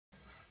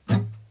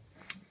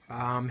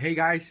Hey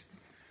guys,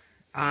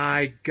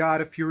 I got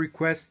a few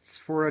requests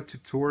for a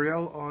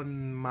tutorial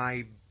on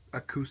my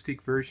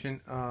acoustic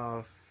version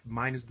of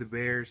Minus the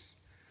Bears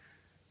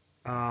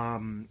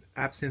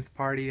Absinthe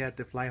Party at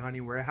the Fly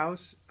Honey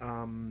Warehouse.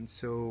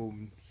 So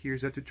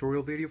here's a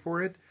tutorial video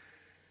for it.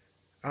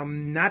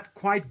 I'm not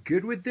quite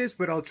good with this,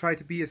 but I'll try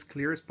to be as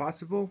clear as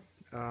possible.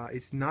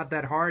 It's not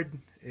that hard.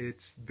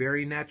 It's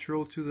very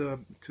natural to the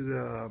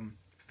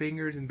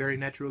fingers and very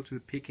natural to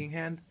the picking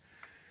hand.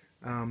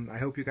 I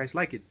hope you guys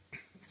like it.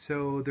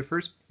 So the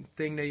first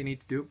thing that you need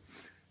to do,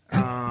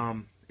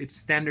 it's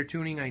standard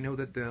tuning. I know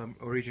that the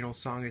original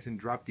song is in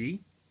drop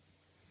D,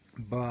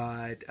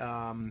 but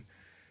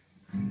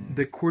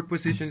the chord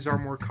positions are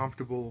more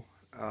comfortable,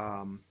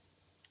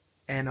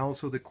 and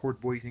also the chord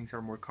voicings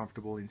are more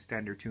comfortable in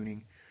standard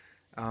tuning.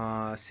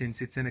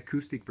 Since it's an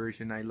acoustic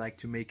version, I like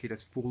to make it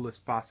as full as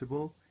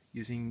possible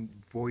using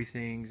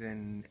voicings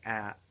and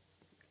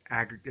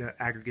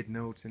aggregate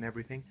notes and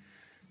everything.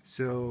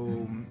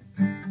 So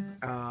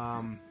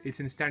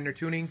it's in standard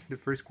tuning. The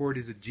first chord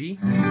is a G,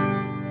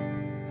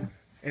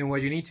 and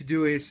what you need to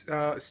do is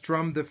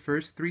strum the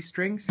first three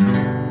strings,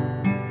 the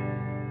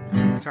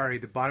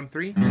bottom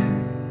three,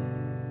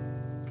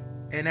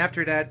 and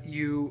after that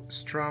you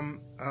strum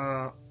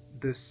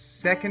the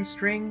second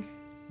string,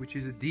 which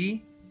is a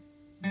D,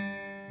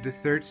 the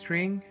third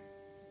string,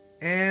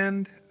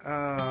 and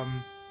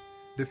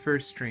the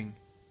first string,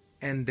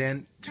 and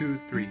then 2,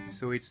 3.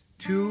 So it's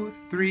 2,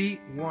 3,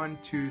 1,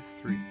 2,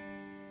 3.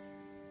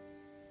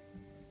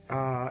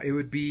 It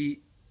would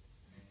be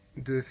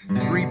the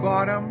 3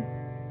 bottom,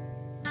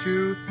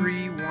 2,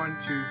 3, 1,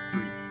 2,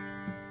 3.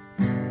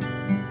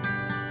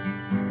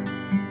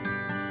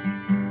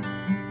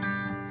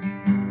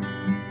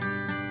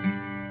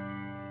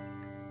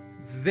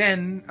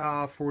 Then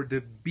for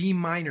the B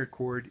minor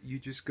chord, you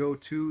just go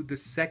to the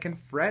 2nd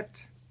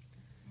fret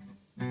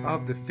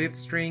of the 5th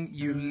string.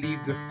 You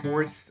leave the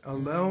 4th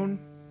alone.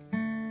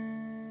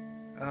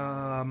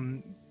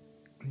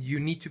 You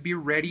need to be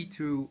ready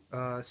to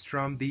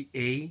strum the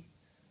A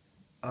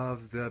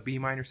of the B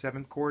minor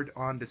 7th chord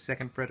on the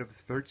 2nd fret of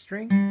the 3rd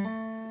string.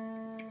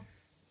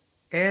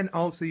 And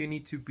also you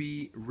need to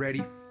be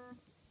ready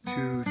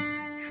to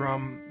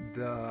strum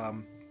the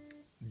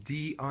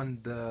D on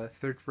the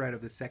 3rd fret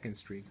of the 2nd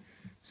string.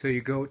 So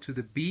you go to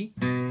the B,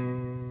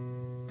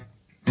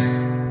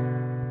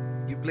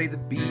 you play the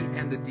B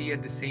and the D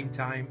at the same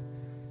time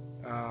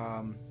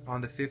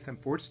on the 5th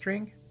and 4th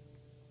string,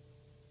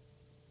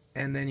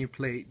 and then you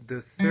play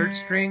the 3rd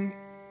string,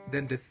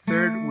 then the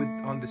 3rd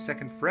on the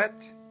 2nd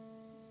fret,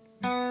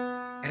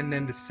 and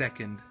then the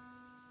 2nd.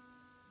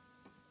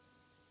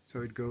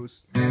 So it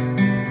goes.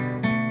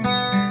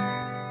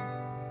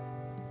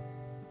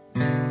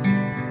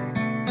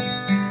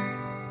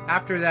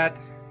 After that,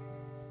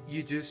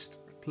 you just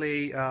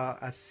play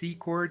a C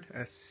chord,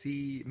 a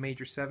C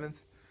major 7th,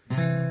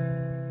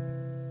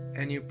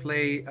 and you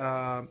play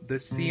the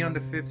C on the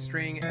 5th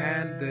string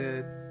and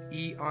the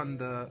E on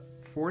the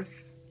 4th.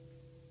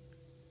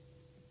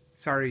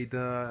 Sorry,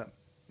 the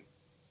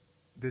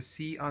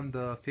C on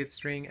the 5th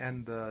string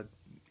and the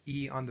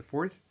E on the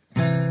 4th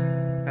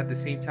at the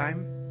same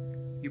time.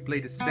 You play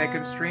the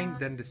 2nd string,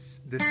 then the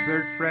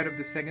 3rd fret of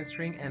the 2nd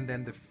string, and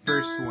then the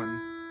first one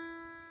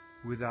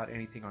without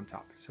anything on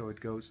top. So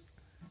it goes.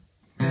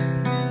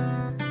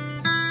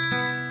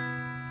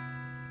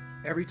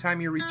 Every time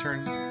you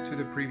return to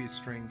the previous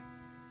string,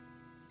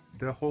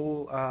 the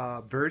whole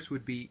verse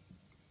would be.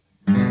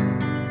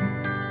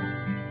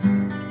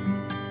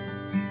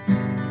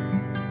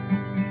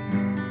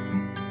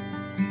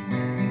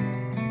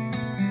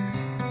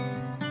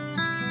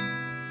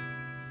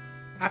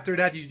 After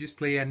that, you just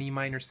play an E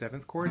minor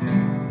 7th chord,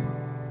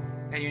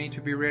 and you need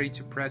to be ready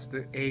to press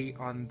the A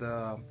on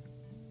the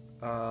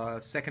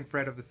 2nd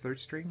fret of the 3rd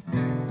string.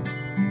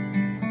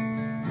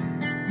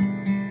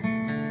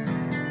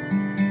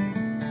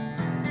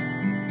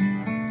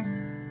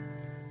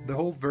 The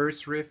whole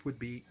verse riff would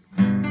be.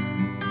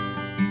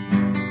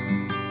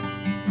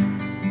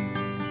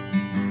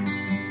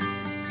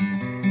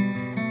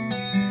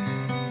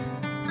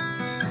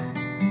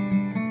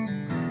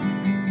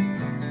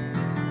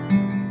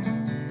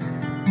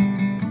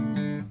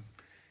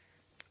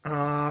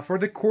 For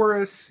the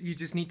chorus, you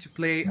just need to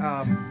play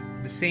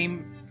the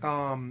same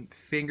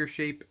finger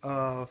shape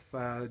of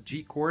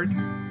G chord,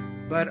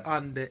 but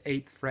on the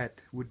 8th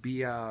fret would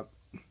be a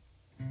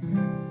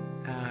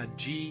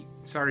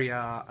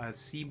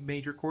C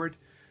major chord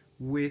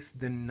with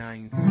the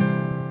 9th.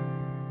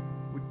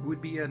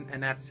 Would be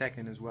an add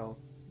second as well,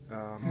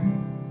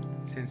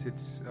 since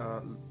it's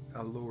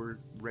a lower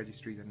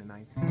registry than the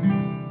 9th.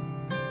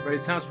 But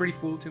it sounds pretty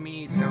full to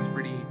me. It sounds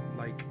pretty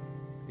like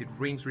it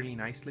rings really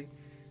nicely.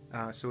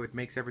 So it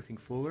makes everything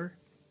fuller.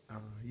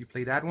 You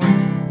play that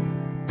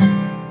one.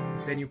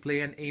 Then you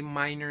play an A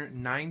minor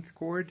 9th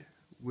chord,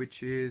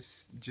 which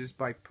is just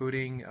by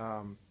putting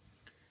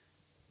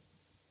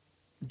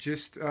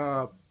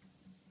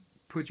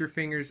put your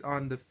fingers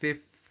on the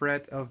 5th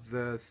fret of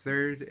the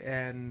 3rd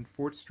and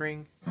 4th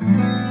string.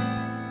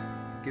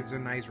 Gives a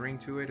nice ring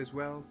to it as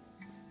well.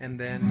 and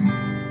then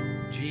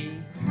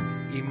G,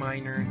 E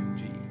minor,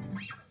 G.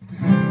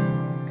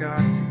 Got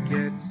to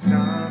get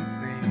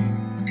something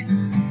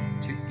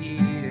to eat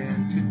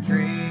and to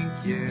drink,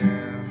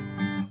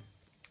 yeah.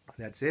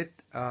 That's it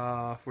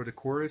for the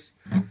chorus.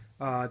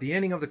 The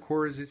ending of the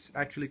chorus is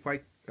actually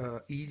quite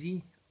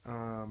easy.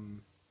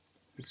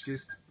 It's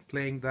just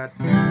playing that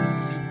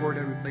C chord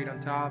that we played on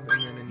top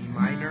and then an E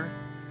minor.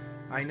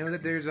 I know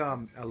that there's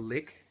a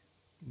lick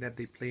that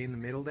they play in the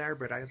middle there,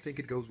 but I don't think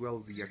it goes well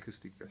with the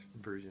acoustic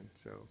version.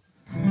 So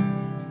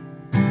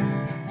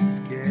let's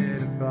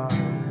get a bottle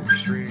of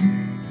drink.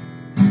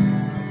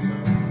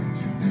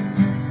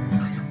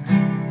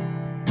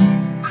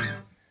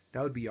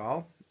 That would be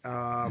all.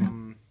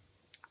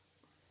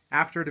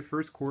 After the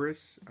first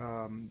chorus,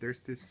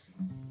 there's this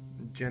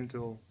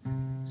gentle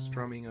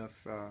strumming of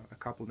a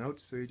couple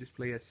notes. So you just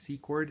play a C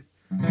chord,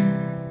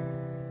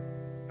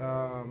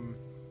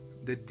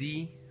 the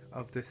D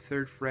of the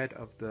 3rd fret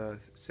of the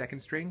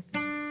 2nd string,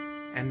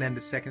 and then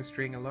the 2nd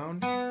string alone,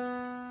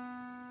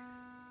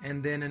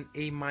 and then an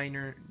A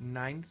minor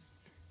 9th,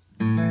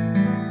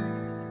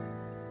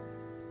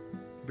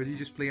 but you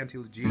just play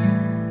until G,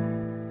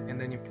 and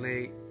then you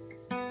play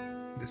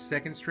the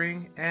 2nd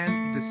string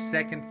and the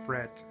 2nd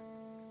fret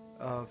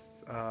of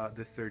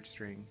the 3rd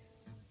string.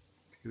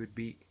 It would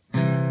be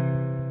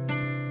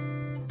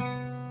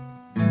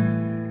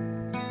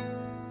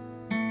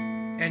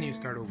and you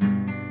start over.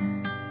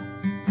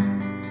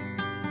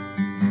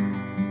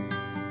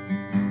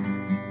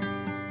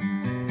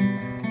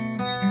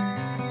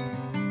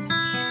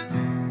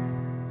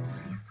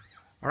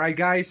 Alright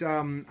guys,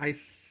 I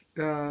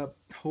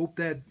hope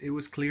that it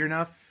was clear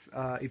enough.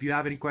 If you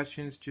have any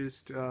questions,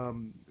 just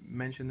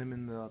mention them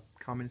in the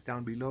comments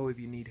down below. If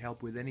you need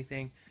help with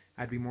anything,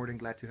 I'd be more than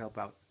glad to help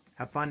out.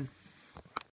 Have fun!